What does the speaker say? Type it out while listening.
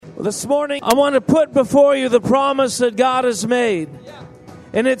This morning, I want to put before you the promise that God has made.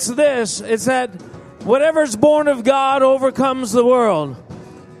 And it's this, it's that whatever's born of God overcomes the world.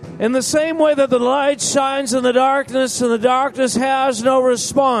 In the same way that the light shines in the darkness and the darkness has no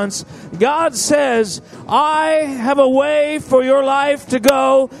response, God says, I have a way for your life to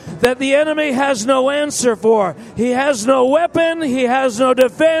go that the enemy has no answer for. He has no weapon, he has no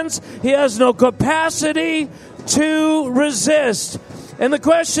defense, he has no capacity to resist. And the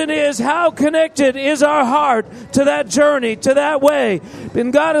question is, how connected is our heart to that journey, to that way?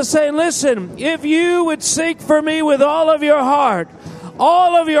 And God is saying, listen, if you would seek for me with all of your heart,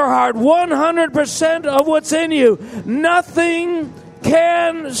 100% of what's in you, nothing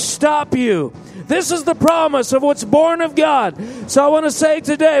can stop you. This is the promise of what's born of God. So I want to say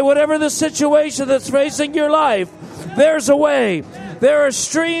today, whatever the situation that's facing your life, there's a way. There are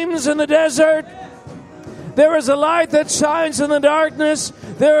streams in the desert. There is a light that shines in the darkness.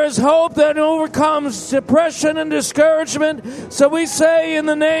 There is hope that overcomes depression and discouragement. So we say in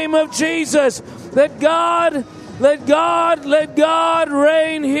the name of Jesus, let God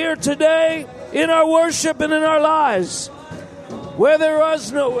reign here today in our worship and in our lives where there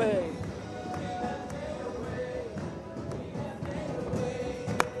was no way.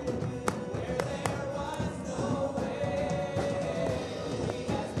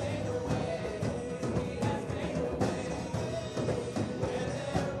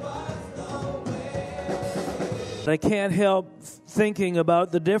 I can't help thinking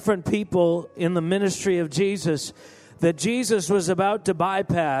about the different people in the ministry of Jesus that Jesus was about to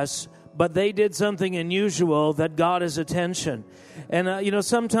bypass, but they did something unusual that got his attention. And,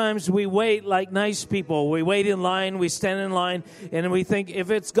 sometimes we wait like nice people. We wait in line, we stand in line, and we think, if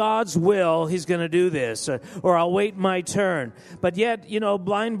it's God's will, he's going to do this, or I'll wait my turn. But yet,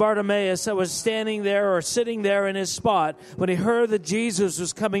 blind Bartimaeus was standing there or sitting there in his spot when he heard that Jesus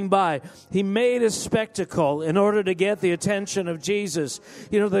was coming by. He made a spectacle in order to get the attention of Jesus.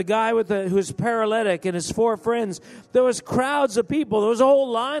 The guy who's paralytic and his 4 friends, there was crowds of people. There was a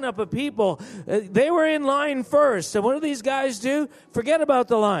whole lineup of people. They were in line first. And what do these guys do? Forget about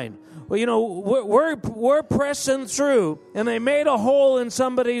the line. Well, we're pressing through, and they made a hole in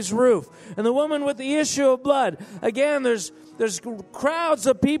somebody's roof. And the woman with the issue of blood, again, there's crowds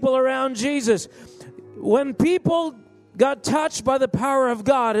of people around Jesus. When people got touched by the power of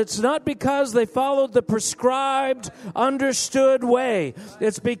God, it's not because they followed the prescribed, understood way.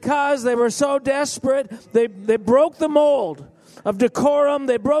 It's because they were so desperate, they broke the mold of decorum.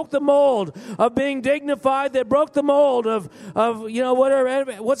 They broke the mold of being dignified. They broke the mold of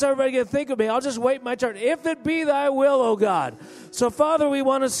what's everybody going to think of me? I'll just wait my turn. If it be thy will, O God. So, Father, we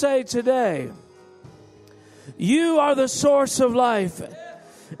want to say today, you are the source of life.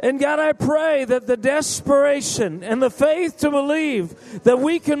 And God, I pray that the desperation and the faith to believe that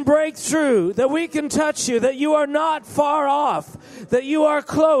we can break through, that we can touch you, that you are not far off, that you are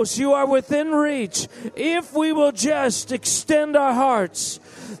close, you are within reach, if we will just extend our hearts.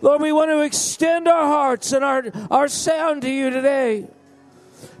 Lord, we want to extend our hearts and our sound to you today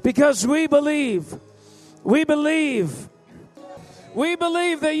because we believe that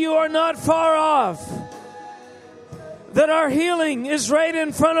you are not far off. That our healing is right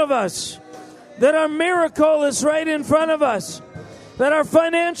in front of us. That our miracle is right in front of us. That our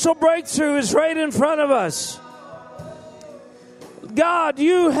financial breakthrough is right in front of us. God,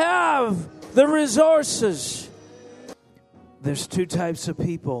 you have the resources. There's 2 types of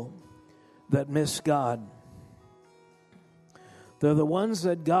people that miss God. They're the ones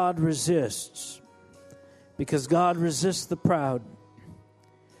that God resists, because God resists the proud.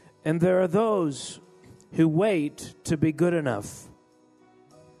 And there are those who wait to be good enough.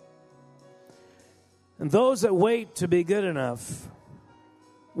 And those that wait to be good enough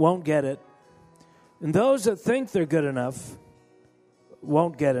won't get it. And those that think they're good enough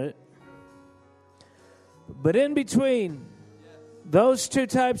won't get it. But in between those 2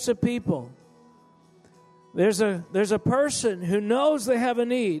 types of people, there's a person who knows they have a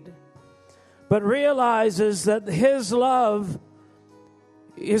need, but realizes that his love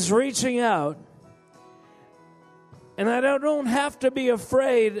is reaching out. And I don't have to be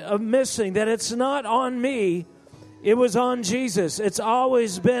afraid of missing that it's not on me. It was on Jesus. It's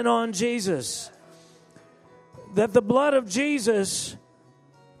always been on Jesus. That the blood of Jesus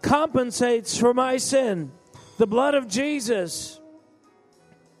compensates for my sin. The blood of Jesus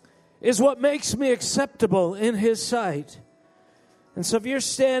is what makes me acceptable in His sight. And so if you're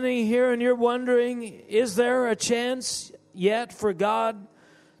standing here and you're wondering, is there a chance yet for God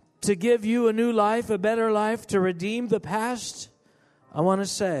to give you a new life, a better life, to redeem the past? I want to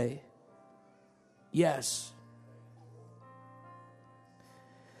say, yes.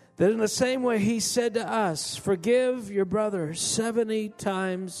 That in the same way he said to us, forgive your brother 70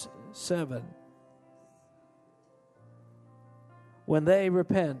 times 7. When they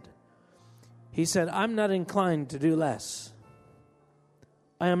repent, he said, I'm not inclined to do less.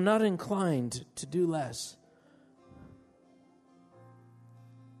 I am not inclined to do less.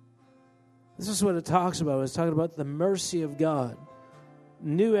 This is what it talks about. It's talking about the mercy of God,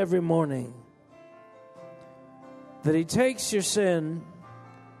 new every morning. That he takes your sin,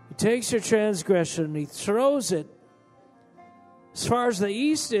 he takes your transgression, he throws it as far as the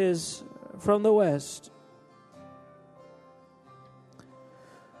east is from the west.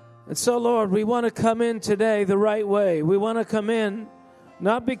 And so, Lord, we want to come in today the right way. We want to come in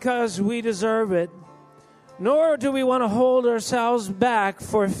not because we deserve it, nor do we want to hold ourselves back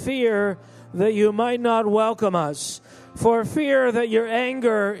for fear that you might not welcome us, for fear that your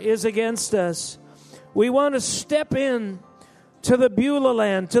anger is against us. We want to step in to the Beulah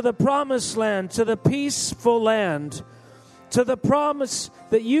land, to the promised land, to the peaceful land, to the promise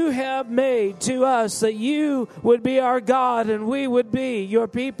that you have made to us, that you would be our God and we would be your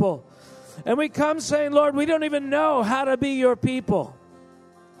people. And we come saying, Lord, we don't even know how to be your people.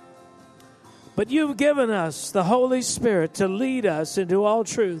 But you've given us the Holy Spirit to lead us into all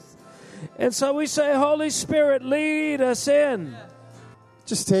truth. And so we say, Holy Spirit, lead us in.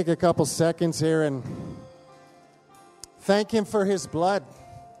 Just take a couple seconds here and thank him for his blood.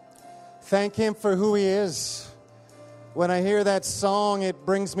 Thank him for who he is. When I hear that song, it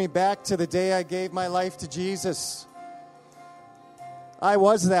brings me back to the day I gave my life to Jesus. I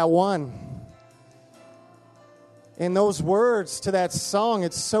was that one. And those words to that song,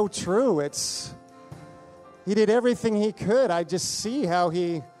 it's so true. He did everything he could. I just see how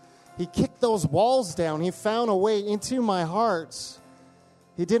he kicked those walls down. He found a way into my heart.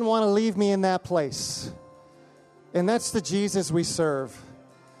 He didn't want to leave me in that place. And that's the Jesus we serve.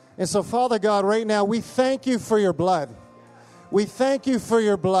 And so, Father God, right now, we thank you for your blood. We thank you for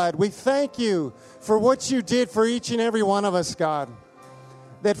your blood. We thank you for what you did for each and every one of us, God.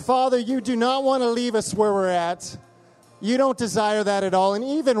 That, Father, you do not want to leave us where we're at. You don't desire that at all. And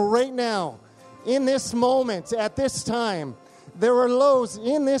even right now, in this moment, at this time, there are those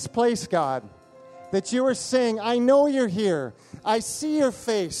in this place, God, that you are saying, I know you're here. I see your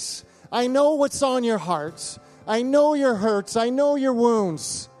face. I know what's on your heart. I know your hurts. I know your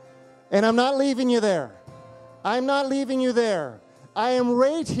wounds. And I'm not leaving you there. I'm not leaving you there. I am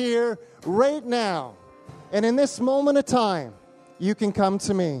right here, right now. And in this moment of time, you can come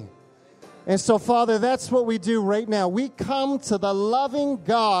to me. And so, Father, that's what we do right now. We come to the loving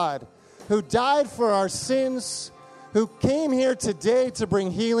God who died for our sins, who came here today to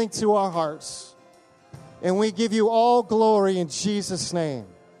bring healing to our hearts. And we give you all glory in Jesus' name.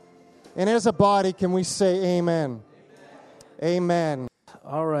 And as a body, can we say amen? Amen.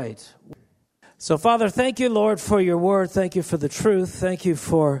 All right. So, Father, thank you, Lord, for your word. Thank you for the truth. Thank you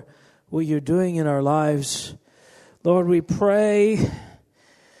for what you're doing in our lives. Lord, we pray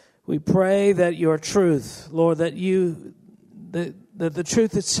that your truth, Lord, that the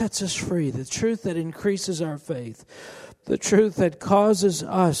truth that sets us free, the truth that increases our faith, the truth that causes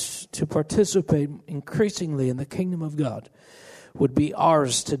us to participate increasingly in the kingdom of God would be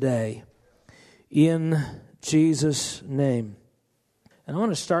ours today. In Jesus' name. And I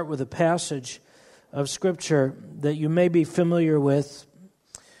want to start with a passage of Scripture that you may be familiar with,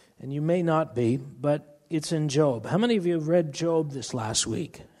 and you may not be, but it's in Job. How many of you have read Job this last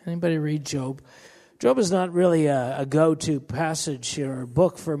week? Anybody read Job? Job is not really a go-to passage or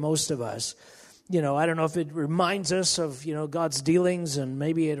book for most of us. You know, I don't know if it reminds us of, God's dealings, and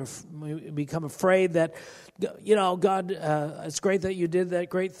maybe we become afraid that, God, it's great that you did that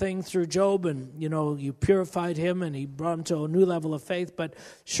great thing through Job, and, you purified him and he brought him to a new level of faith, but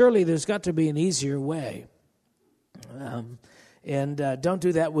surely there's got to be an easier way. And don't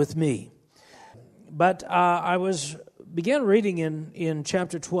do that with me. But I began reading in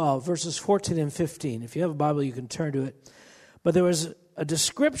chapter 12, verses 14 and 15. If you have a Bible, you can turn to it. But there was a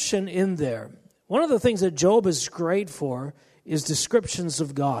description in there. One of the things that Job is great for is descriptions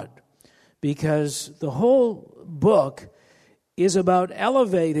of God, because the whole book is about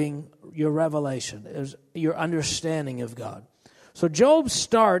elevating your revelation, your understanding of God. So Job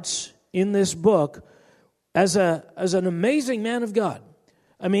starts in this book as an amazing man of God.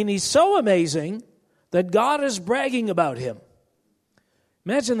 I mean, he's so amazing that God is bragging about him.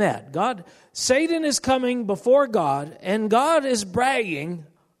 Imagine that. Satan is coming before God, and God is bragging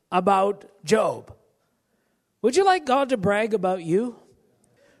about Job. Would you like God to brag about you?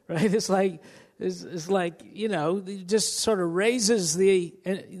 Right? It's like it just sort of raises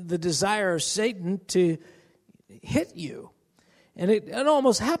the desire of Satan to hit you. And it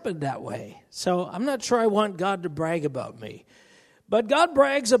almost happened that way. So I'm not sure I want God to brag about me. But God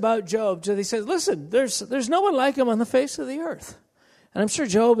brags about Job. So he says, listen, there's no one like him on the face of the earth. And I'm sure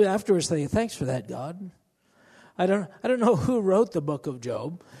Job afterwards saying, thanks for that, God. I don't know who wrote the book of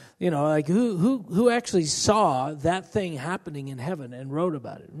Job. You know, like who actually saw that thing happening in heaven and wrote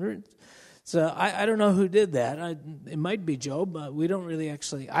about it. So I don't know who did that. It might be Job. We don't really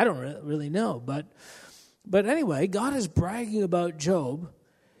I don't really know. But anyway, God is bragging about Job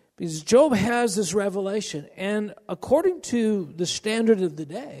because Job has this revelation. And according to the standard of the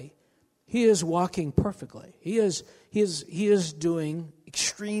day, he is walking perfectly. He is doing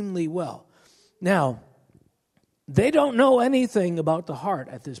extremely well. Now, they don't know anything about the heart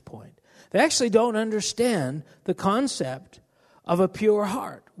at this point. They actually don't understand the concept of a pure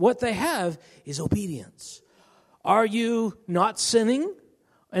heart. What they have is obedience. Are you not sinning?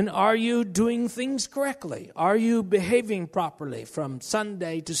 And are you doing things correctly? Are you behaving properly from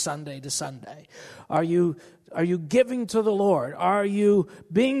Sunday to Sunday to Sunday? Are you giving to the Lord? Are you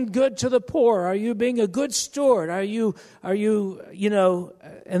being good to the poor? Are you being a good steward? Are you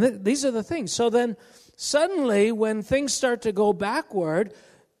these are the things. So then suddenly when things start to go backward,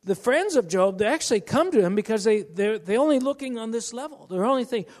 the friends of Job, they actually come to him because they're only looking on this level. They're only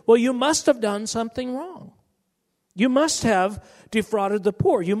thinking, well, you must have done something wrong. You must have defrauded the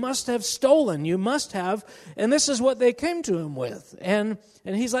poor. You must have stolen. You must have, and this is what they came to him with. And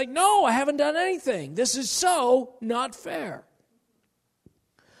he's like, no, I haven't done anything. This is so not fair.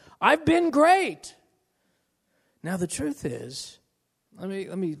 I've been great. Now the truth is, let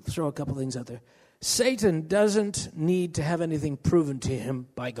me throw a couple things out there. Satan doesn't need to have anything proven to him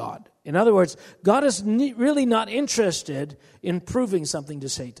by God. In other words, God is really not interested in proving something to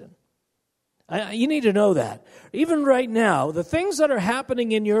Satan. You need to know that. Even right now, the things that are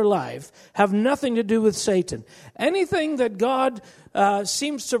happening in your life have nothing to do with Satan. Anything that God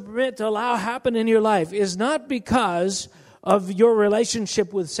seems to permit to allow happen in your life is not because of your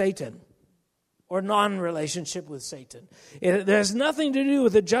relationship with Satan or non-relationship with Satan. It has nothing to do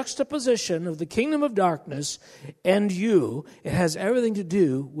with the juxtaposition of the kingdom of darkness and you. It has everything to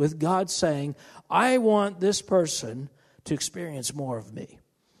do with God saying, I want this person to experience more of me.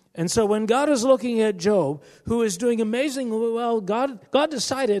 And so when God is looking at Job, who is doing amazingly well, God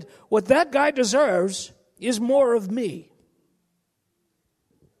decided what that guy deserves is more of me.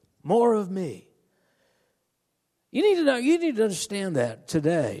 More of me. You need to understand that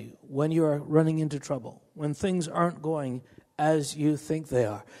today when you are running into trouble, when things aren't going as you think they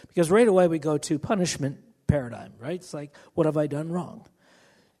are. Because right away we go to punishment paradigm, right? It's like, what have I done wrong?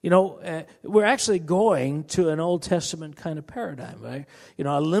 You know, we're actually going to an Old Testament kind of paradigm, right? You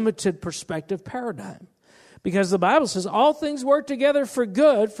know, a limited perspective paradigm. Because the Bible says all things work together for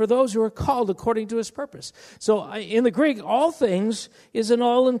good for those who are called according to his purpose. So in the Greek, all things is an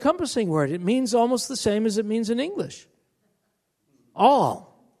all-encompassing word. It means almost the same as it means in English.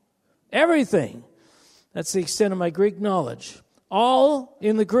 All. Everything. That's the extent of my Greek knowledge. All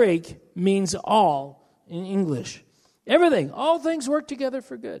in the Greek means all in English. Everything, all things work together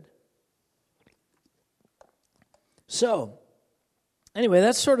for good. So, anyway,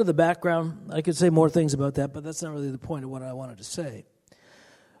 that's sort of the background. I could say more things about that, but that's not really the point of what I wanted to say.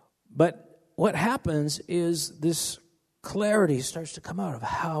 But what happens is this clarity starts to come out of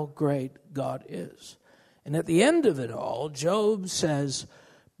how great God is. And at the end of it all, Job says,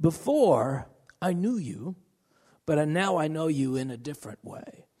 before I knew you, but now I know you in a different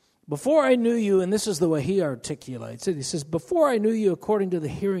way. Before I knew you, and this is the way he articulates it, he says, before I knew you according to the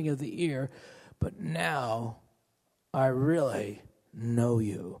hearing of the ear, but now I really know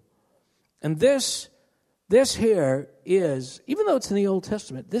you. And this here is, even though it's in the Old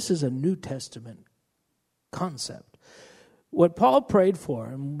Testament, this is a New Testament concept. What Paul prayed for,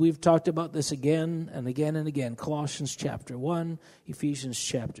 and we've talked about this again and again and again, Colossians chapter 1, Ephesians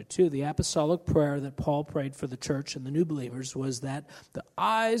chapter 2, the apostolic prayer that Paul prayed for the church and the new believers was that the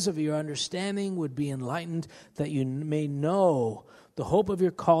eyes of your understanding would be enlightened, that you may know the hope of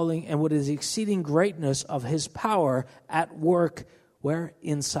your calling and what is the exceeding greatness of his power at work, where?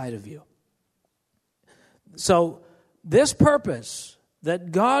 Inside of you. So this purpose,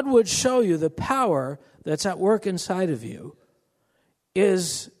 that God would show you the power that's at work inside of you,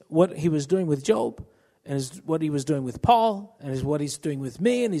 is what he was doing with Job, and is what he was doing with Paul, and is what he's doing with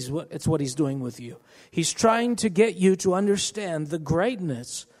me, and it's what he's doing with you. He's trying to get you to understand the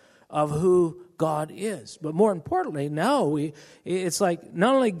greatness of who God is. But more importantly, now it's like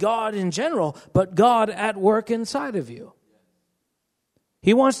not only God in general, but God at work inside of you.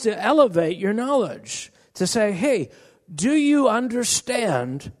 He wants to elevate your knowledge, to say, hey, do you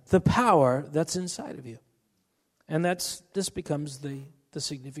understand the power that's inside of you? And this becomes the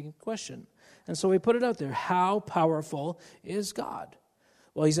significant question. And so we put it out there. How powerful is God?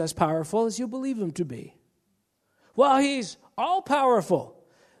 Well, he's as powerful as you believe him to be. Well, he's all-powerful.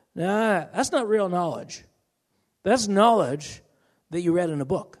 Nah, that's not real knowledge. That's knowledge that you read in a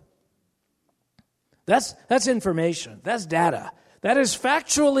book. That's information. That's data. That is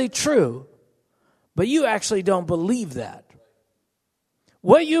factually true, but you actually don't believe that.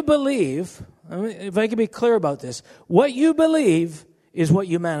 What you believe, if I can be clear about this, what you believe is what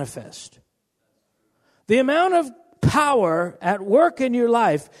you manifest. The amount of power at work in your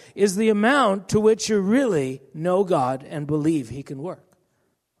life is the amount to which you really know God and believe he can work.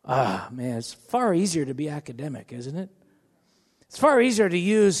 Man, it's far easier to be academic, isn't it? It's far easier to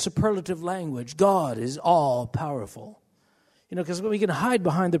use superlative language. God is all powerful. Because we can hide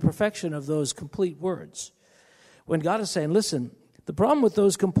behind the perfection of those complete words. When God is saying, listen, the problem with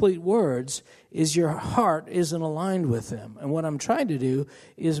those complete words is your heart isn't aligned with them. And what I'm trying to do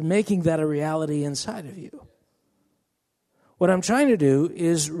is making that a reality inside of you. What I'm trying to do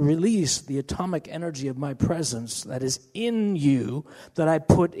is release the atomic energy of my presence that is in you, that I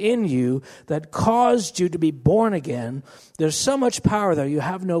put in you, that caused you to be born again. There's so much power there, you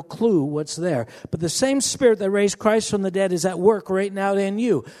have no clue what's there. But the same Spirit that raised Christ from the dead is at work right now in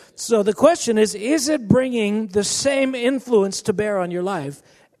you. So the question is it bringing the same influence to bear on your life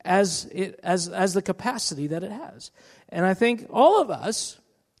as the capacity that it has? And I think all of us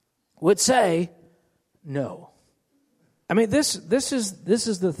would say, no. I mean, this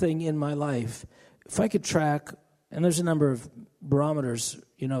is the thing in my life. If I could track, and there's a number of barometers,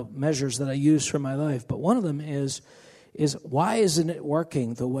 measures that I use for my life, but one of them is why isn't it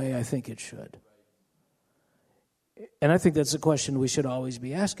working the way I think it should? And I think that's a question we should always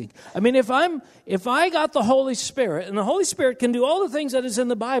be asking. I mean, if I got the Holy Spirit, and the Holy Spirit can do all the things that is in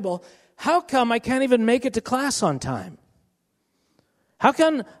the Bible, how come I can't even make it to class on time? How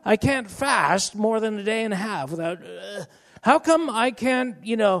come I can't fast more than a day and a half without... How come I can't,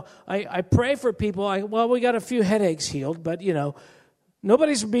 I pray for people. We got a few headaches healed, but,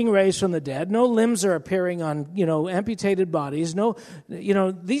 nobody's being raised from the dead. No limbs are appearing on, amputated bodies. No,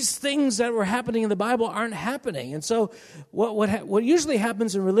 these things that were happening in the Bible aren't happening. And so what usually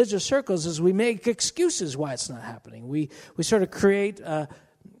happens in religious circles is we make excuses why it's not happening. We sort of create, a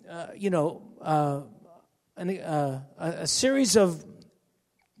series of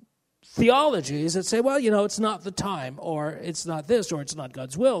theologies that say, well, it's not the time, or it's not this, or it's not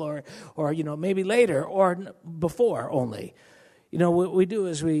God's will, or maybe later, or before only. What we do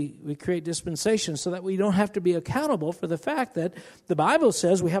is we create dispensations so that we don't have to be accountable for the fact that the Bible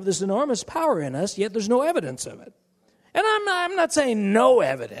says we have this enormous power in us, yet there's no evidence of it. And I'm not saying no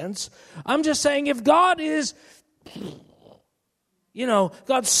evidence. I'm just saying if God is,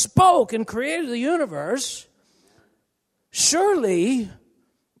 God spoke and created the universe, surely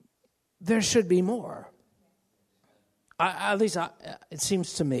there should be more. It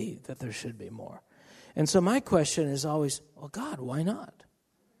seems to me that there should be more. And so my question is always, well, God, why not?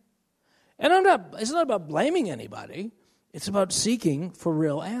 And it's not about blaming anybody. It's about seeking for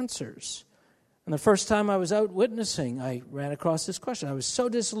real answers. And the first time I was out witnessing, I ran across this question. I was so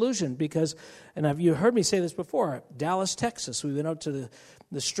disillusioned because, and you heard me say this before, Dallas, Texas. We went out to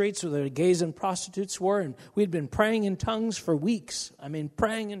the streets where the gays and prostitutes were, and we'd been praying in tongues for weeks. I mean,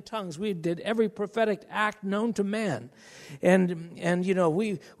 praying in tongues. We did every prophetic act known to man. And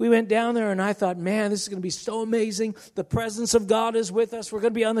we went down there, and I thought, man, this is going to be so amazing. The presence of God is with us. We're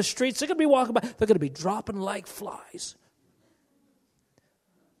going to be on the streets. They're going to be walking by. They're going to be dropping like flies.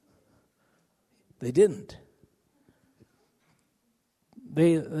 They didn't.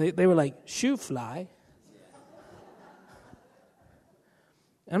 They were like shoe fly.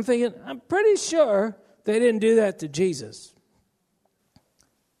 I'm thinking, I'm pretty sure they didn't do that to Jesus.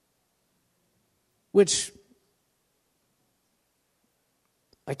 Which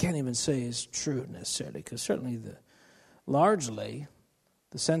I can't even say is true necessarily, because certainly largely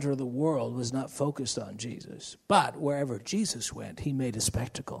the center of the world was not focused on Jesus. But wherever Jesus went, he made a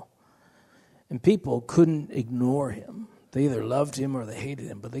spectacle. And people couldn't ignore him. They either loved him or they hated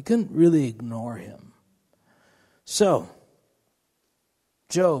him, but they couldn't really ignore him. So,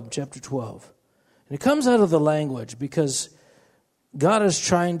 Job chapter 12. And it comes out of the language because God is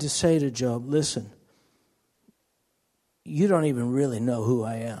trying to say to Job, listen, you don't even really know who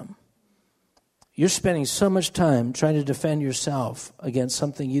I am. You're spending so much time trying to defend yourself against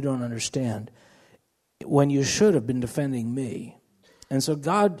something you don't understand when you should have been defending me. And so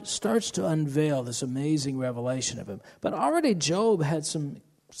God starts to unveil this amazing revelation of him. But already Job had some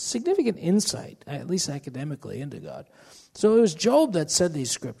significant insight, at least academically, into God. So it was Job that said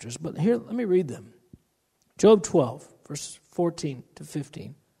these scriptures. But here, let me read them. Job 12, verse 14 to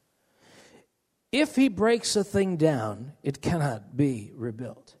 15. If he breaks a thing down, it cannot be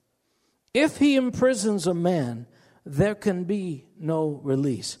rebuilt. If he imprisons a man, there can be no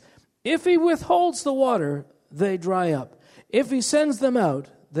release. If he withholds the water, they dry up. If he sends them out,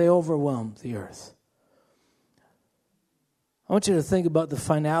 they overwhelm the earth. I want you to think about the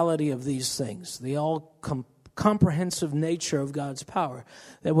finality of these things, the all-comprehensive nature of God's power.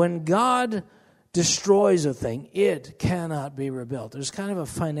 That when God destroys a thing, it cannot be rebuilt. There's kind of a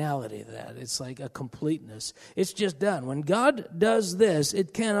finality to that. It's like a completeness. It's just done. When God does this,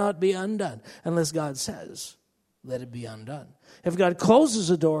 it cannot be undone unless God says, let it be undone. If God closes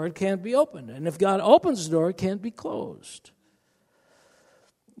a door, it can't be opened. And if God opens the door, it can't be closed.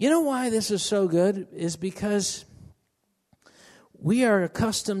 You know why this is so good? Is because we are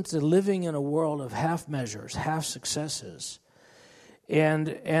accustomed to living in a world of half measures, half successes. And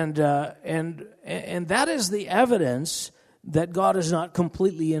that is the evidence that God is not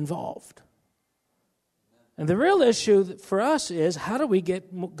completely involved. And the real issue for us is, how do we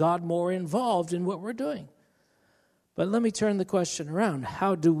get God more involved in what we're doing? But let me turn the question around.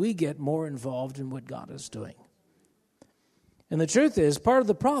 How do we get more involved in what God is doing? And the truth is, part of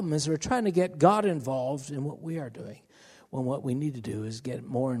the problem is we're trying to get God involved in what we are doing, when what we need to do is get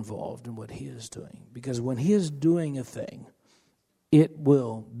more involved in what He is doing. Because when He is doing a thing, it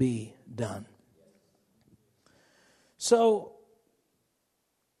will be done. So,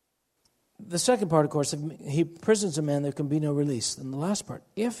 the second part, of course, if He imprisons a man, there can be no release. And the last part,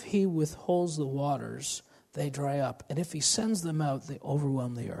 if He withholds the waters, they dry up. And if He sends them out, they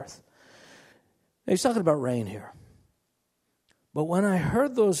overwhelm the earth. Now, He's talking about rain here. But when I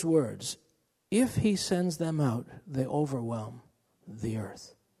heard those words, if He sends them out, they overwhelm the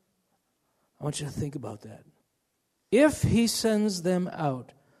earth. I want you to think about that. If He sends them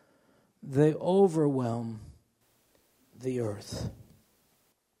out, they overwhelm the earth.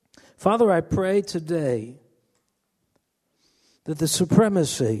 Father, I pray today that the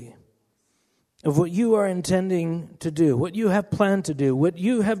supremacy of what You are intending to do, what You have planned to do, what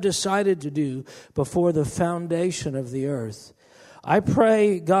You have decided to do before the foundation of the earth, I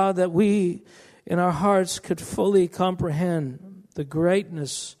pray, God, that we in our hearts could fully comprehend the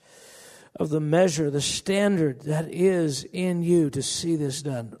greatness of the measure, the standard that is in You to see this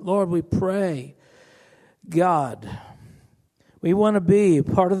done. Lord, we pray, God, we want to be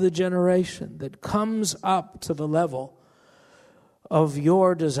part of the generation that comes up to the level of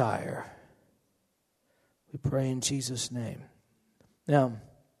Your desire. We pray in Jesus' name. Now,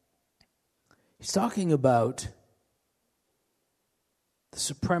 He's talking about the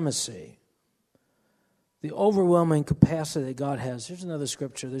supremacy, the overwhelming capacity that God has. Here's another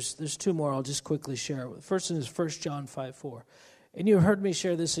scripture. There's two more I'll just quickly share. The first one is 1 John 5:4. And you heard me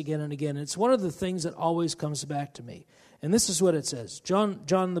share this again and again. It's one of the things that always comes back to me. And this is what it says.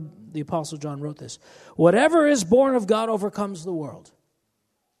 The Apostle John wrote this. Whatever is born of God overcomes the world.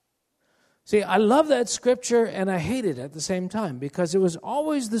 See, I love that scripture and I hate it at the same time, because it was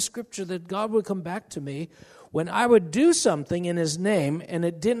always the scripture that God would come back to me when I would do something in His name and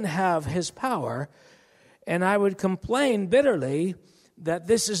it didn't have His power, and I would complain bitterly that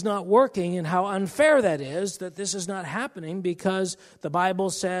this is not working and how unfair that is, that this is not happening because the Bible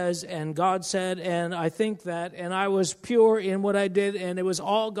says and God said and I think that, and I was pure in what I did and it was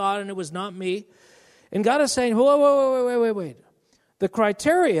all God and it was not me. And God is saying, wait. The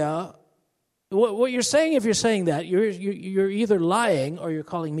criteria, what you're saying, if you're saying that, you're either lying or you're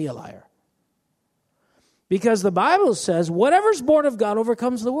calling me a liar. Because the Bible says, whatever's born of God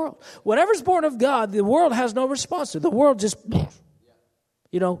overcomes the world. Whatever's born of God, the world has no response to. The world just,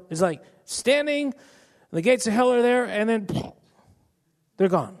 it's like standing, the gates of hell are there, and then they're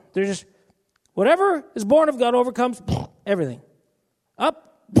gone. They're just, whatever is born of God overcomes everything.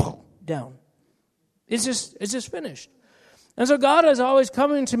 Up, down. It's just finished. And so God is always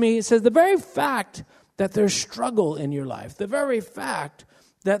coming to me and says, the very fact that there's struggle in your life, the very fact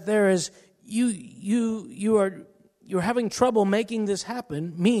that there is you're having trouble making this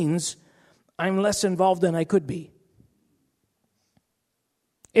happen means I'm less involved than I could be.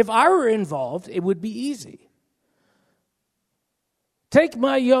 If I were involved, it would be easy. Take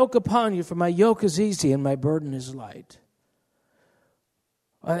my yoke upon you, for my yoke is easy and my burden is light.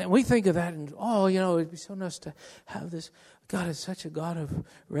 And we think of that and, it'd be so nice to have this. God is such a God of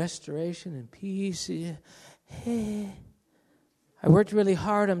restoration and peace. I worked really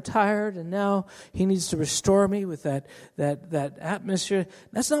hard, I'm tired, and now He needs to restore me with that atmosphere.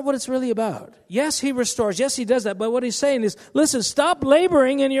 That's not what it's really about. Yes, He restores. Yes, He does that. But what He's saying is, listen, stop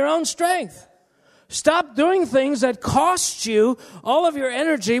laboring in your own strength. Stop doing things that cost you all of your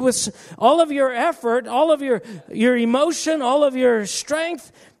energy, with all of your effort, all of your emotion, all of your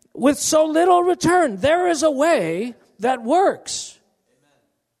strength, with so little return. There is a way that works.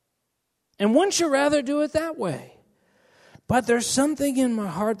 And wouldn't you rather do it that way? But there's something in my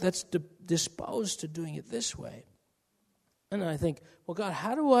heart that's disposed to doing it this way. And I think, well, God,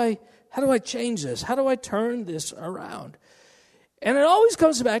 how do I change this? How do I turn this around? And it always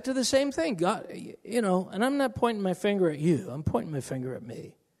comes back to the same thing. God, and I'm not pointing my finger at you. I'm pointing my finger at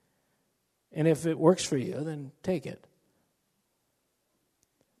me. And if it works for you, then take it.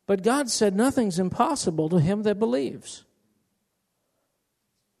 But God said nothing's impossible to him that believes.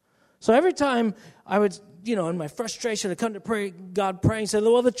 So every time I would, in my frustration, I'd come to God praying and say,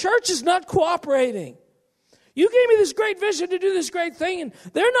 well, the church is not cooperating. You gave me this great vision to do this great thing, and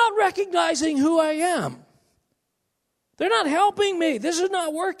they're not recognizing who I am. They're not helping me. This is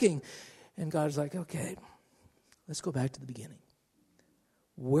not working. And God's like, okay, let's go back to the beginning.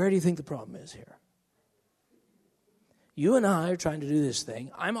 Where do you think the problem is here? You and I are trying to do this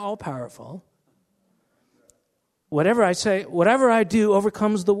thing. I'm all-powerful. Whatever I say, whatever I do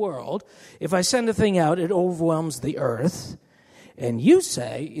overcomes the world. If I send a thing out, it overwhelms the earth. And you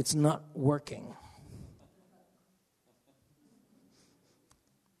say it's not working.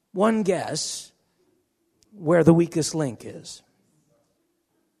 One guess where the weakest link is.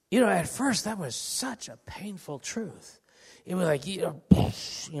 At first that was such a painful truth. It was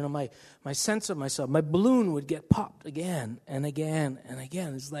like, my sense of myself, my balloon would get popped again and again and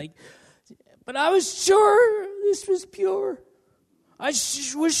again. It's like, but I was sure this was pure. I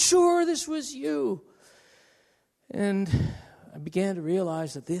was sure this was you. And I began to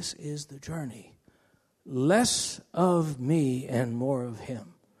realize that this is the journey. Less of me and more of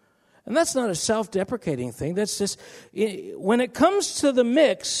him. And that's not a self-deprecating thing. That's just, when it comes to the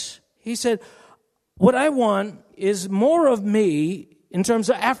mix, he said, what I want is more of me in terms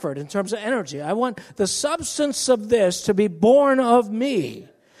of effort, in terms of energy. I want the substance of this to be born of me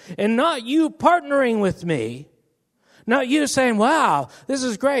and not you partnering with me, not you saying, wow, this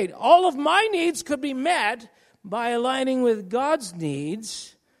is great. All of my needs could be met by aligning with God's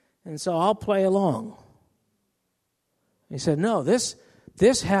needs, and so I'll play along. He said, no, this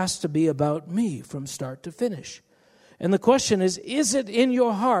has to be about me from start to finish. And the question is it in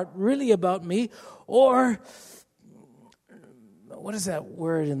your heart really about me? Or, what is that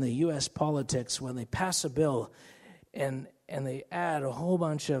word in the U.S. politics when they pass a bill and they add a whole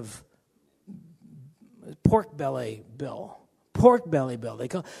bunch of pork belly bill?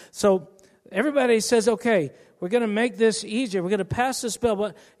 So everybody says, okay, we're going to make this easier. We're going to pass this bill.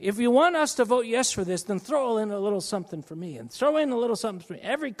 But if you want us to vote yes for this, then throw in a little something for me. And throw in a little something for me.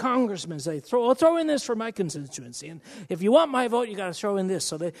 Every congressman say, throw in this for my constituency. And if you want my vote, you got to throw in this.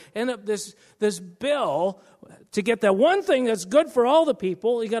 So they end up this bill to get that one thing that's good for all the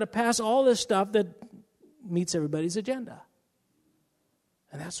people. You got to pass all this stuff that meets everybody's agenda.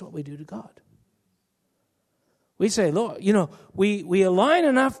 And that's what we do to God. We say, Lord, we align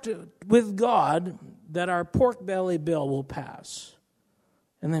enough with God that our pork belly bill will pass.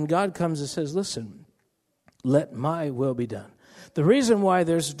 And then God comes and says, listen, let my will be done. The reason why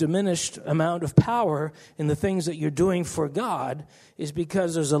there's a diminished amount of power in the things that you're doing for God is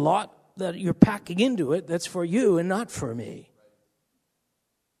because there's a lot that you're packing into it that's for you and not for me.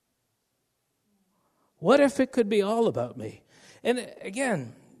 What if it could be all about me? And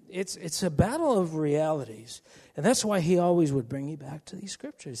again, it's a battle of realities. And that's why he always would bring me back to these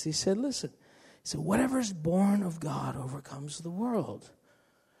scriptures. He said, listen, whatever's born of God overcomes the world.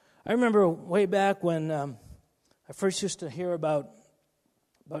 I remember way back when I first used to hear about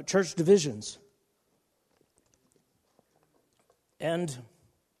church divisions. And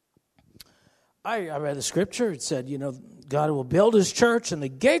I read the scripture. It said, God will build his church and the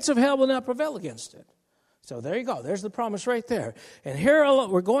gates of hell will not prevail against it. So there you go. There's the promise right there. And here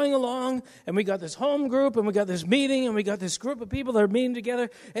we're going along, and we got this home group, and we got this meeting, and we got this group of people that are meeting together.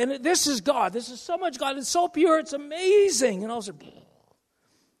 And this is God. This is so much God. It's so pure. It's amazing. And also,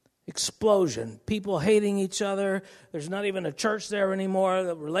 explosion. People hating each other. There's not even a church there anymore.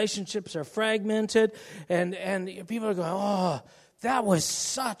 The relationships are fragmented. And people are going, oh, that was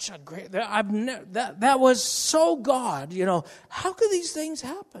such a great, that was so God. How could these things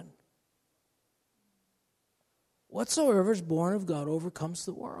happen? Whatsoever is born of God overcomes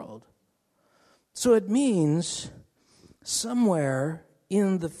the world. So it means somewhere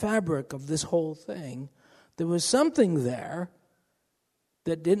in the fabric of this whole thing, there was something there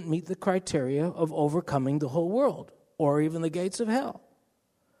that didn't meet the criteria of overcoming the whole world or even the gates of hell.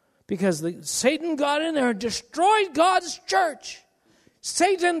 Because Satan got in there and destroyed God's church.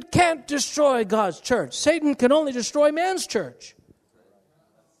 Satan can't destroy God's church. Satan can only destroy man's church.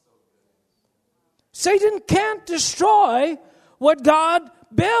 Satan can't destroy what God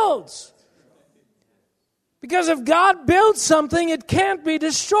builds. Because if God builds something, it can't be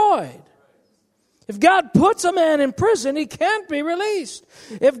destroyed. If God puts a man in prison, he can't be released.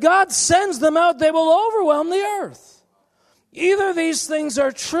 If God sends them out, they will overwhelm the earth. Either these things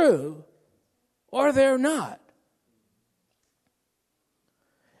are true or they're not.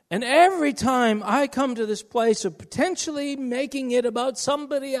 And every time I come to this place of potentially making it about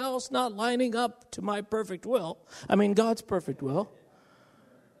somebody else not lining up to my perfect will, I mean God's perfect will,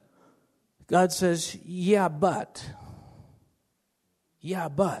 God says, yeah, but.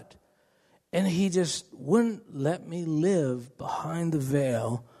 And he just wouldn't let me live behind the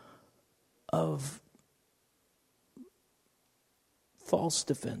veil of false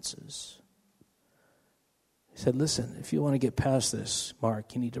defenses. He said, listen, if you want to get past this,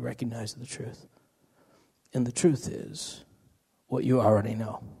 Mark, you need to recognize the truth. And the truth is what you already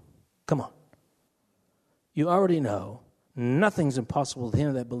know. Come on. You already know nothing's impossible to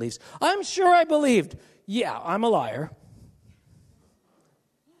him that believes. I'm sure I believed. Yeah, I'm a liar.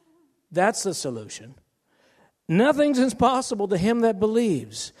 That's the solution. Nothing's impossible to him that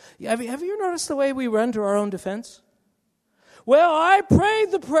believes. Have you noticed the way we run to our own defense? Well, I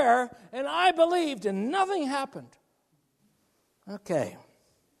prayed the prayer and I believed and nothing happened. Okay.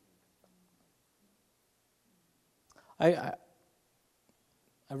 I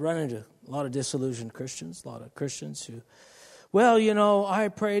run into a lot of disillusioned Christians, a lot of Christians who, well, you know, I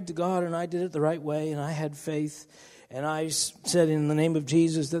prayed to God and I did it the right way and I had faith and I said in the name of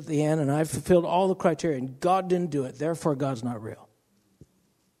Jesus at the end and I fulfilled all the criteria and God didn't do it. Therefore, God's not real.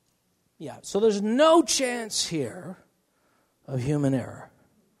 Yeah, so there's no chance here of human error.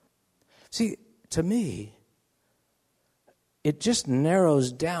 See, to me, it just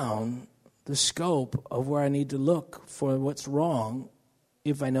narrows down the scope of where I need to look for what's wrong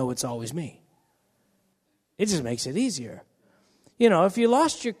if I know it's always me. It just makes it easier. You know, if you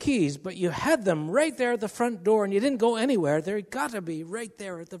lost your keys, but you had them right there at the front door and you didn't go anywhere, they've got to be right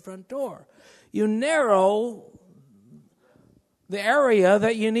there at the front door. You narrow the area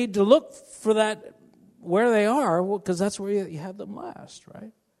that you need to look for that where they are, because that's where you had them last,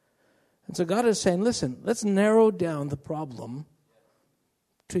 right? And so God is saying, listen, let's narrow down the problem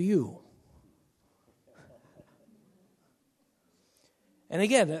to you. And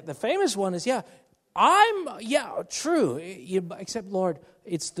again, the famous one is, true, except, Lord,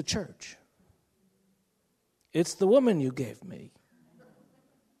 it's the church. It's the woman you gave me.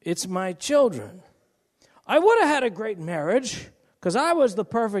 It's my children. I would have had a great marriage because I was the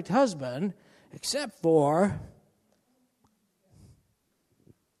perfect husband, except for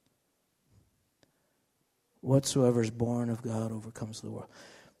whatsoever is born of God overcomes the world.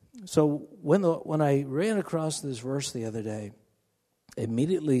 So when I ran across this verse the other day, I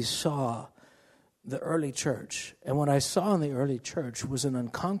immediately saw the early church. And what I saw in the early church was an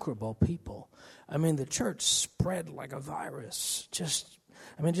unconquerable people. I mean, the church spread like a virus. Just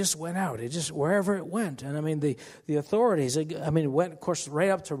went out. It just, wherever it went. And I mean, the authorities, it went, of course, right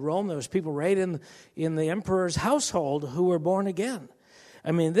up to Rome. There was people right in the emperor's household who were born again.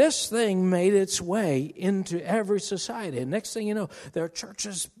 I mean, this thing made its way into every society. And next thing you know, there are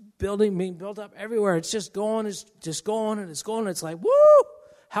churches being built up everywhere. It's just going, and it's going. It's like, woo,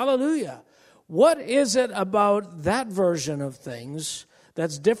 hallelujah. What is it about that version of things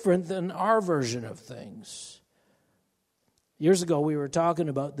that's different than our version of things? Years ago, we were talking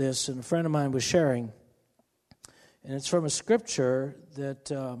about this, and a friend of mine was sharing, and it's from a scripture that,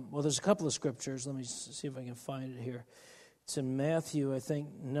 there's a couple of scriptures. Let me see if I can find it here. It's in Matthew, I think,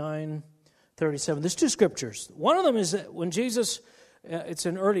 9:37. There's two scriptures. One of them is that when Jesus, it's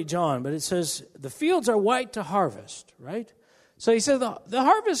in early John, but it says, the fields are white to harvest, right? So he said, the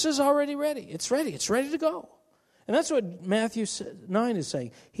harvest is already ready. It's ready to go. And that's what Matthew 9 is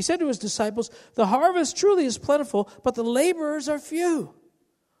saying. He said to his disciples, the harvest truly is plentiful, but the laborers are few.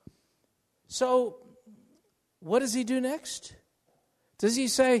 So what does he do next? Does he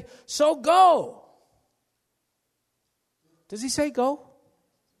say, so go? Does he say go?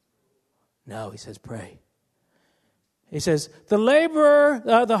 No, he says pray. He says,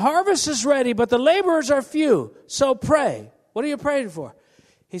 the harvest is ready, but the laborers are few. So pray. What are you praying for?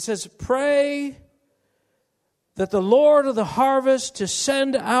 He says, pray that the Lord of the harvest to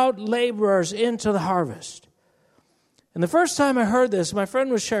send out laborers into the harvest. And the first time I heard this, my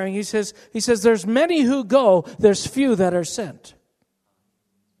friend was sharing, he says, there's many who go, there's few that are sent.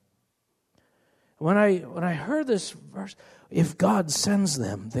 When I heard this verse, if God sends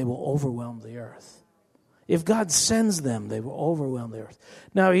them, they will overwhelm the earth. If God sends them, they will overwhelm the earth.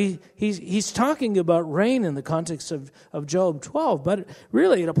 Now, he's talking about rain in the context of Job 12, but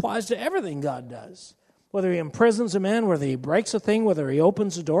really it applies to everything God does. Whether he imprisons a man, whether he breaks a thing, whether he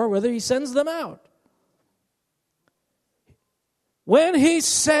opens a door, whether he sends them out. When he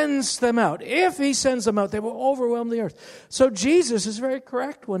sends them out, if he sends them out, they will overwhelm the earth. So Jesus is very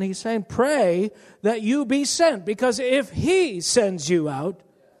correct when he's saying, pray that you be sent, because if he sends you out,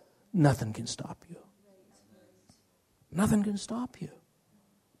 nothing can stop you. Nothing can stop you.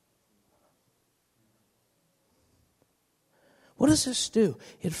 What does this do?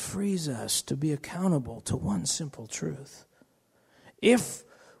 It frees us to be accountable to one simple truth. If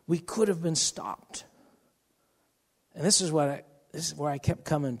we could have been stopped, and this is where I kept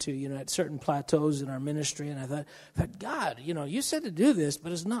coming to, at certain plateaus in our ministry, and I thought, God, you said to do this,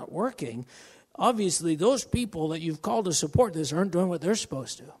 but it's not working. Obviously, those people that you've called to support this aren't doing what they're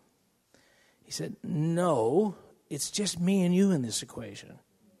supposed to. He said, no, it's just me and you in this equation.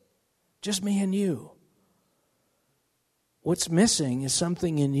 Just me and you. What's missing is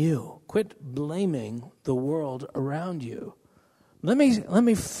something in you. Quit blaming the world around you. Let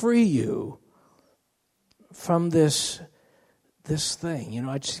me free you from this thing.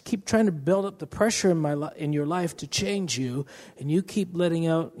 I just keep trying to build up the pressure in your life to change you, and you keep letting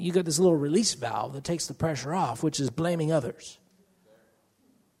out. You got this little release valve that takes the pressure off, which is blaming others.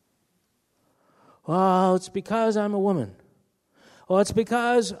 Well, it's because I'm a woman. Well, it's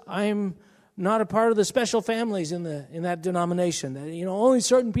because I'm not a part of the special families in that denomination. That, only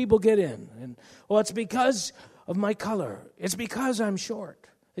certain people get in. And it's because of my color. It's because I'm short.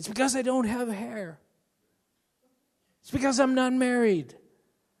 It's because I don't have hair. It's because I'm not married.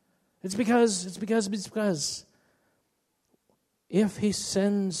 It's because. If he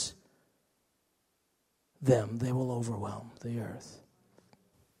sends them, they will overwhelm the earth.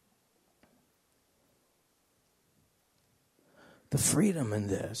 The freedom in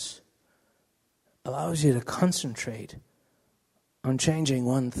this allows you to concentrate on changing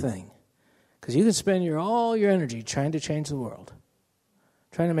one thing. Because you can spend all your energy trying to change the world.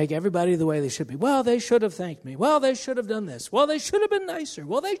 Trying to make everybody the way they should be. Well, they should have thanked me. Well, they should have done this. Well, they should have been nicer.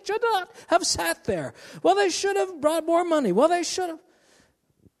 Well, they should not have sat there. Well, they should have brought more money. Well, they should have.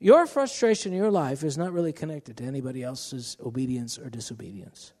 Your frustration in your life is not really connected to anybody else's obedience or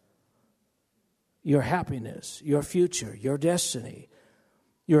disobedience. Your happiness, your future, your destiny,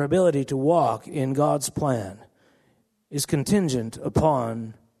 your ability to walk in God's plan is contingent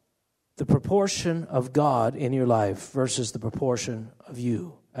upon the proportion of God in your life versus the proportion of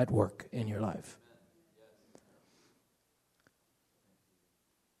you at work in your life.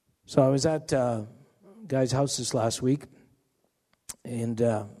 So I was at a guy's house this last week, and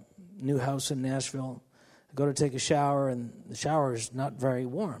new house in Nashville. I go to take a shower, and the shower is not very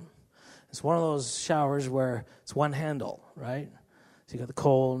warm. It's one of those showers where it's one handle, right? So you got the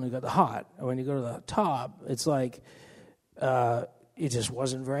cold and you got the hot. And when you go to the top, it's like it just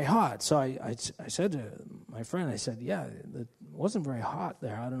wasn't very hot. So I said to my friend, yeah, it wasn't very hot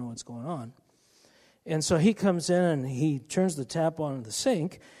there. I don't know what's going on. And so he comes in and he turns the tap on the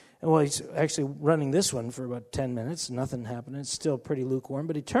sink. And he's actually running this one for about 10 minutes. Nothing happening. It's still pretty lukewarm.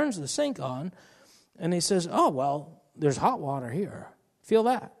 But he turns the sink on and he says, oh, well, there's hot water here. Feel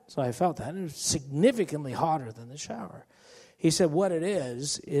that. So I felt that. It was significantly hotter than the shower. He said what it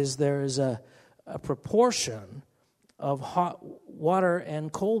is there is a proportion of hot water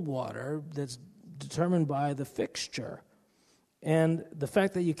and cold water that's determined by the fixture. And the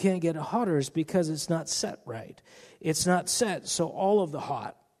fact that you can't get it hotter is because it's not set right. It's not set, so all of the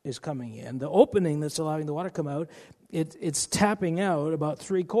hot is coming in. The opening that's allowing the water to come out, it's tapping out about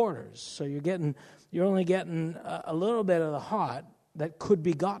 3/4. So you're only getting a little bit of the hot that could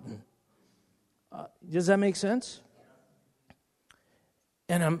be gotten. Does that make sense?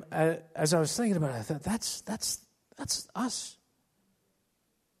 And as I was thinking about it, I thought, that's us.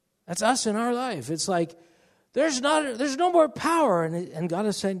 That's us in our life. It's like there's no more power, and God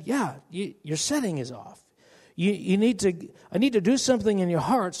is saying, yeah, your setting is off. I need to do something in your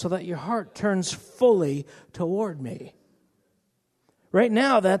heart so that your heart turns fully toward me. Right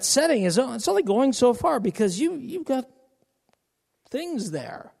now, that setting it's only going so far because you've got things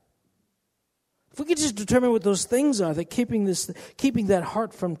there. If we could just determine what those things are that keeping that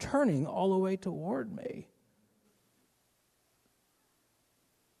heart from turning all the way toward me,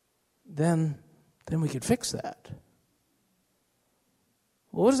 then we could fix that.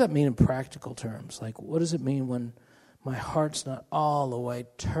 Well, what does that mean in practical terms? Like, what does it mean when my heart's not all the way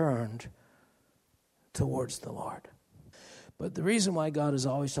turned towards the Lord? But the reason why God is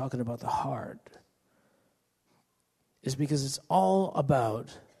always talking about the heart is because it's all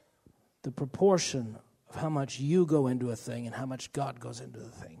about the proportion of how much you go into a thing and how much God goes into the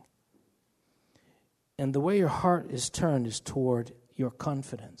thing. And the way your heart is turned is toward your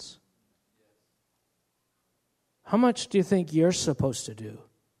confidence. How much do you think you're supposed to do?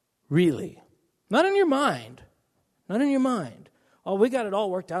 Really? Not in your mind. Not in your mind. Oh, we got it all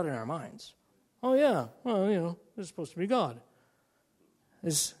worked out in our minds. Oh, yeah. Well, it's supposed to be God.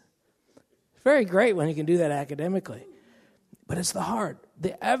 It's very great when you can do that academically. But it's the heart.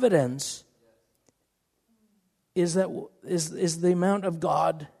 The evidence is the amount of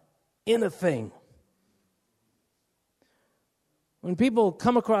God in a thing. When people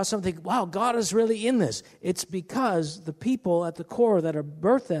come across something, wow, God is really in this, it's because the people at the core that have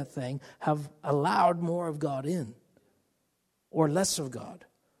birthed that thing have allowed more of God in or less of God.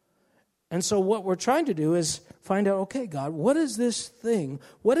 And so what we're trying to do is find out, okay, God, what is this thing?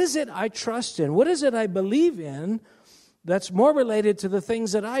 What is it I trust in? What is it I believe in that's more related to the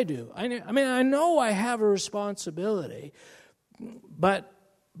things that I do? I mean, I know I have a responsibility, but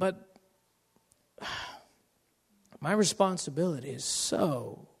my responsibility is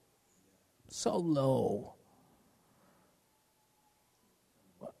so low.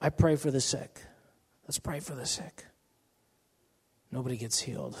 I pray for the sick. Let's pray for the sick. Nobody gets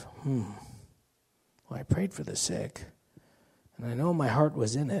healed. Well, I prayed for the sick, and I know my heart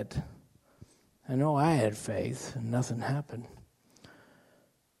was in it. I know I had faith, and nothing happened.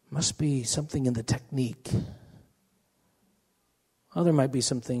 Must be something in the technique. Well, there might be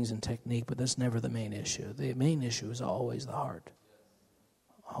some things in technique, but that's never the main issue. The main issue is always the heart.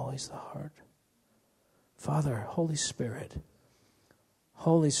 Always the heart. Father, Holy Spirit,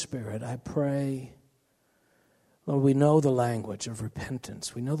 I pray, Lord, we know the language of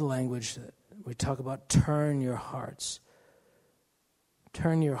repentance. We know the language that we talk about, turn your hearts.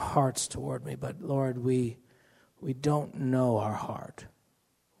 Turn your hearts toward me. But Lord, we don't know our heart.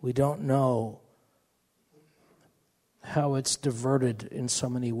 We don't know how it's diverted in so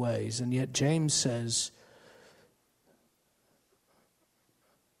many ways. And yet James says,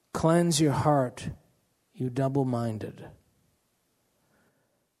 cleanse your heart, you double-minded.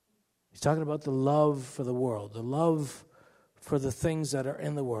 He's talking about the love for the world, the love for the things that are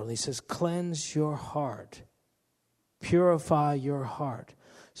in the world. He says, cleanse your heart, purify your heart.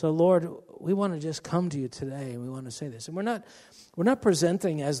 So, Lord, we want to just come to you today, and we want to say this. And we're not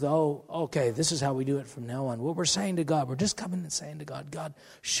presenting as though, okay, this is how we do it from now on. What we're saying to God, we're just coming and saying to God, God,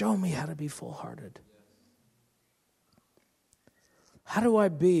 show me how to be full-hearted. How do I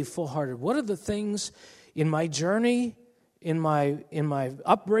be full-hearted? What are the things in my journey, in my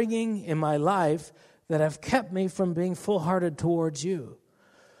upbringing, in my life that have kept me from being full-hearted towards you?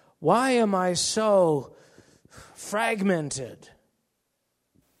 Why am I so fragmented?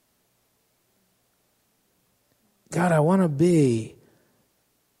 God, I want to be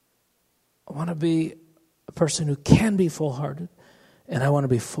a person who can be full-hearted, and I want to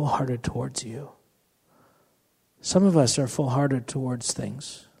be full-hearted towards you. Some of us are full-hearted towards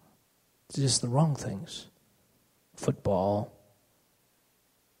things, just the wrong things. Football,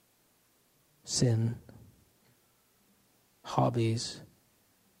 sin, hobbies,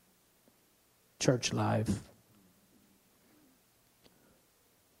 church life.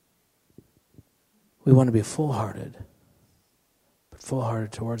 We want to be full-hearted, but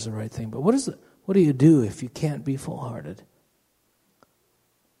full-hearted towards the right thing. But what do you do if you can't be full-hearted?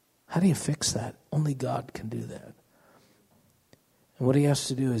 How do you fix that? Only God can do that. And what he has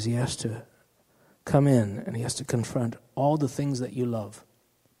to do is he has to come in and he has to confront all the things that you love.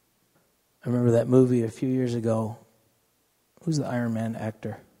 I remember that movie a few years ago. Who's the Iron Man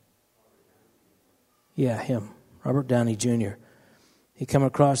actor? Yeah, him. Robert Downey Jr. He come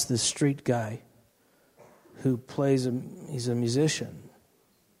across this street guy who he's a musician.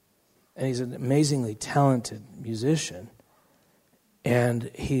 And he's an amazingly talented musician.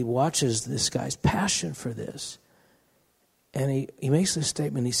 And he watches this guy's passion for this. And he makes this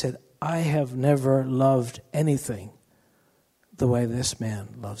statement. He said, I have never loved anything the way this man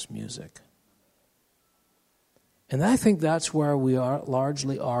loves music. And I think that's where we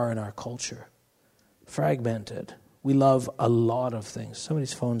largely are in our culture. Fragmented. We love a lot of things.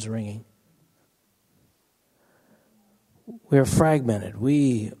 Somebody's phone's ringing. We're fragmented.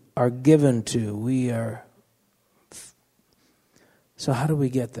 We are given to. So how do we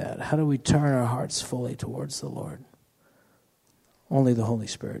get that? How do we turn our hearts fully towards the Lord? Only the Holy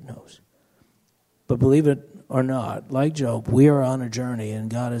Spirit knows. But believe it or not, like Job, we are on a journey, and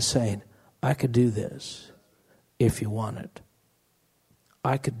God is saying, I could do this if you want it.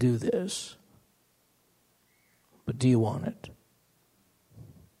 I could do this. But do you want it?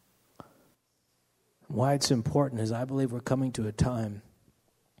 Why it's important is I believe we're coming to a time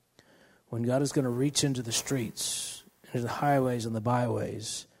when God is going to reach into the streets, into the highways and the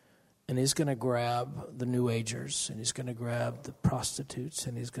byways, and He's going to grab the New Agers, and He's going to grab the prostitutes,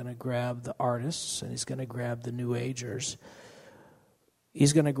 and He's going to grab the artists, and He's going to grab the New Agers.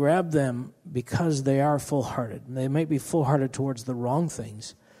 He's going to grab them because they are full-hearted. And they may be full-hearted towards the wrong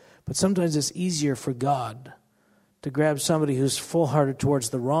things, but sometimes it's easier for God to grab somebody who's full-hearted towards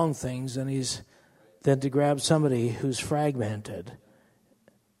the wrong things than to grab somebody who's fragmented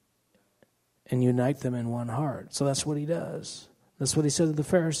and unite them in one heart. So that's what He does. That's what He said to the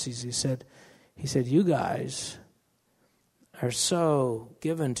Pharisees. He said, you guys are so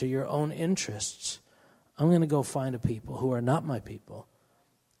given to your own interests. I'm going to go find a people who are not my people,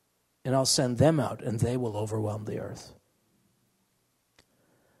 and I'll send them out, and they will overwhelm the earth.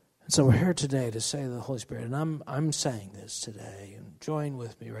 And so we're here today to say to the Holy Spirit, and I'm saying this today, and join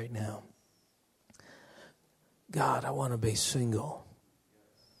with me right now. God, I want to be single.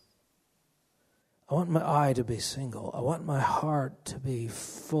 I want my eye to be single. I want my heart to be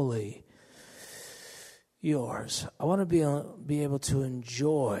fully yours. I want to be able to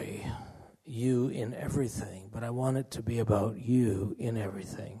enjoy you in everything, but I want it to be about you in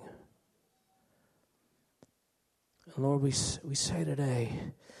everything. And Lord, we say today,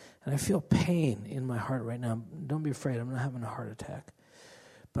 and I feel pain in my heart right now. Don't be afraid, I'm not having a heart attack.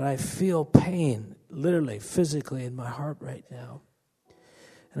 But I feel pain, literally, physically in my heart right now.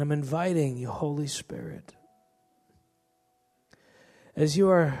 And I'm inviting you, Holy Spirit, as you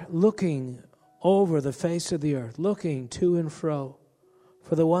are looking over the face of the earth, looking to and fro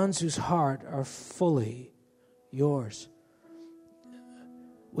for the ones whose heart are fully yours.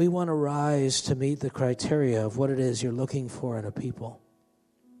 We want to rise to meet the criteria of what it is you're looking for in a people.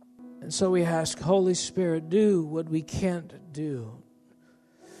 And so we ask, Holy Spirit, do what we can't do.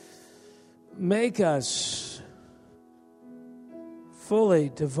 Make us fully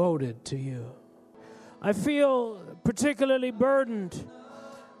devoted to you. I feel particularly burdened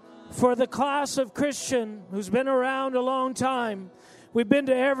for the class of Christian who's been around a long time. We've been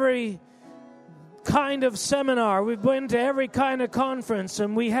to every kind of seminar. We've been to every kind of conference,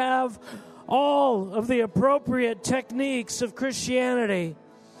 and we have all of the appropriate techniques of Christianity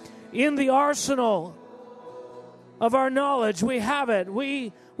in the arsenal of our knowledge. We have it.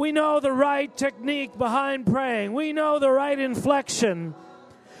 We know the right technique behind praying. We know the right inflection.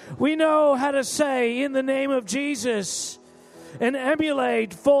 We know how to say, in the name of Jesus, and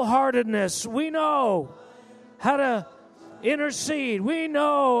emulate full-heartedness. We know how to intercede. We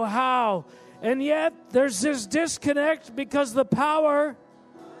know how. And yet there's this disconnect because the power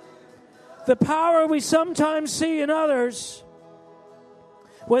we sometimes see in others,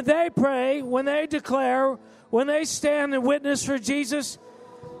 when they pray, when they declare, when they stand and witness for Jesus,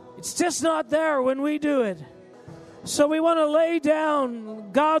 it's just not there when we do it. So we want to lay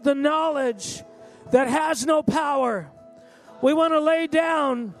down, God, the knowledge that has no power. We want to lay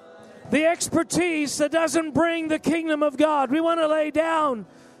down the expertise that doesn't bring the kingdom of God. We want to lay down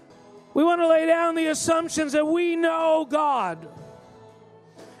the assumptions that we know God.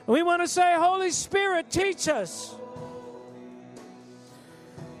 And we want to say, Holy Spirit, teach us.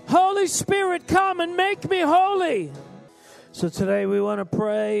 Holy Spirit, come and make me holy. So today we want to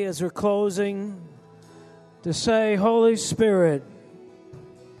pray as we're closing to say, Holy Spirit,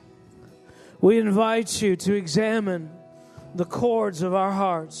 we invite you to examine the cords of our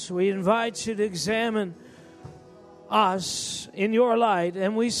hearts. We invite you to examine us in your light,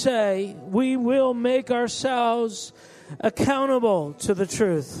 and we say we will make ourselves accountable to the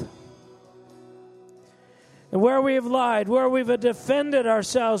truth. And where we have lied, where we've defended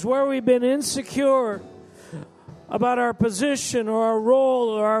ourselves, where we've been insecure about our position or our role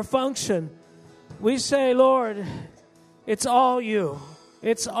or our function, we say, Lord, it's all you.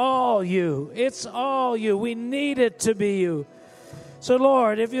 It's all you. It's all you. We need it to be you. So,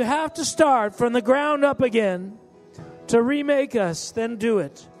 Lord, if you have to start from the ground up again to remake us, then do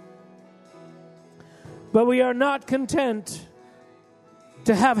it. But we are not content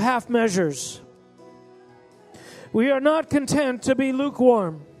to have half measures. We are not content to be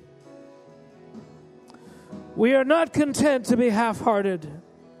lukewarm. We are not content to be half-hearted.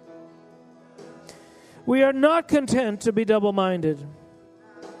 We are not content to be double-minded.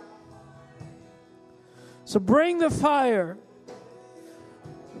 So bring the fire.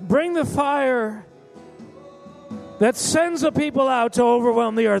 Bring the fire that sends the people out to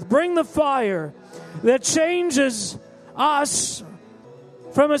overwhelm the earth. Bring the fire that changes us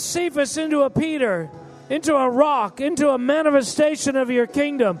from a Cephas into a Peter, into a rock, into a manifestation of your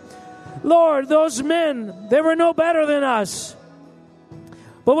kingdom. Lord, those men, they were no better than us.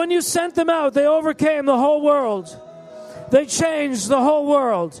 But when you sent them out, they overcame the whole world. They changed the whole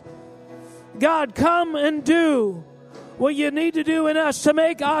world. God, come and do what you need to do in us to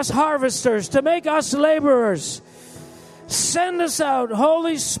make us harvesters, to make us laborers. Send us out,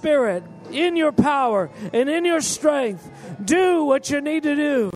 Holy Spirit, in your power and in your strength. Do what you need to do.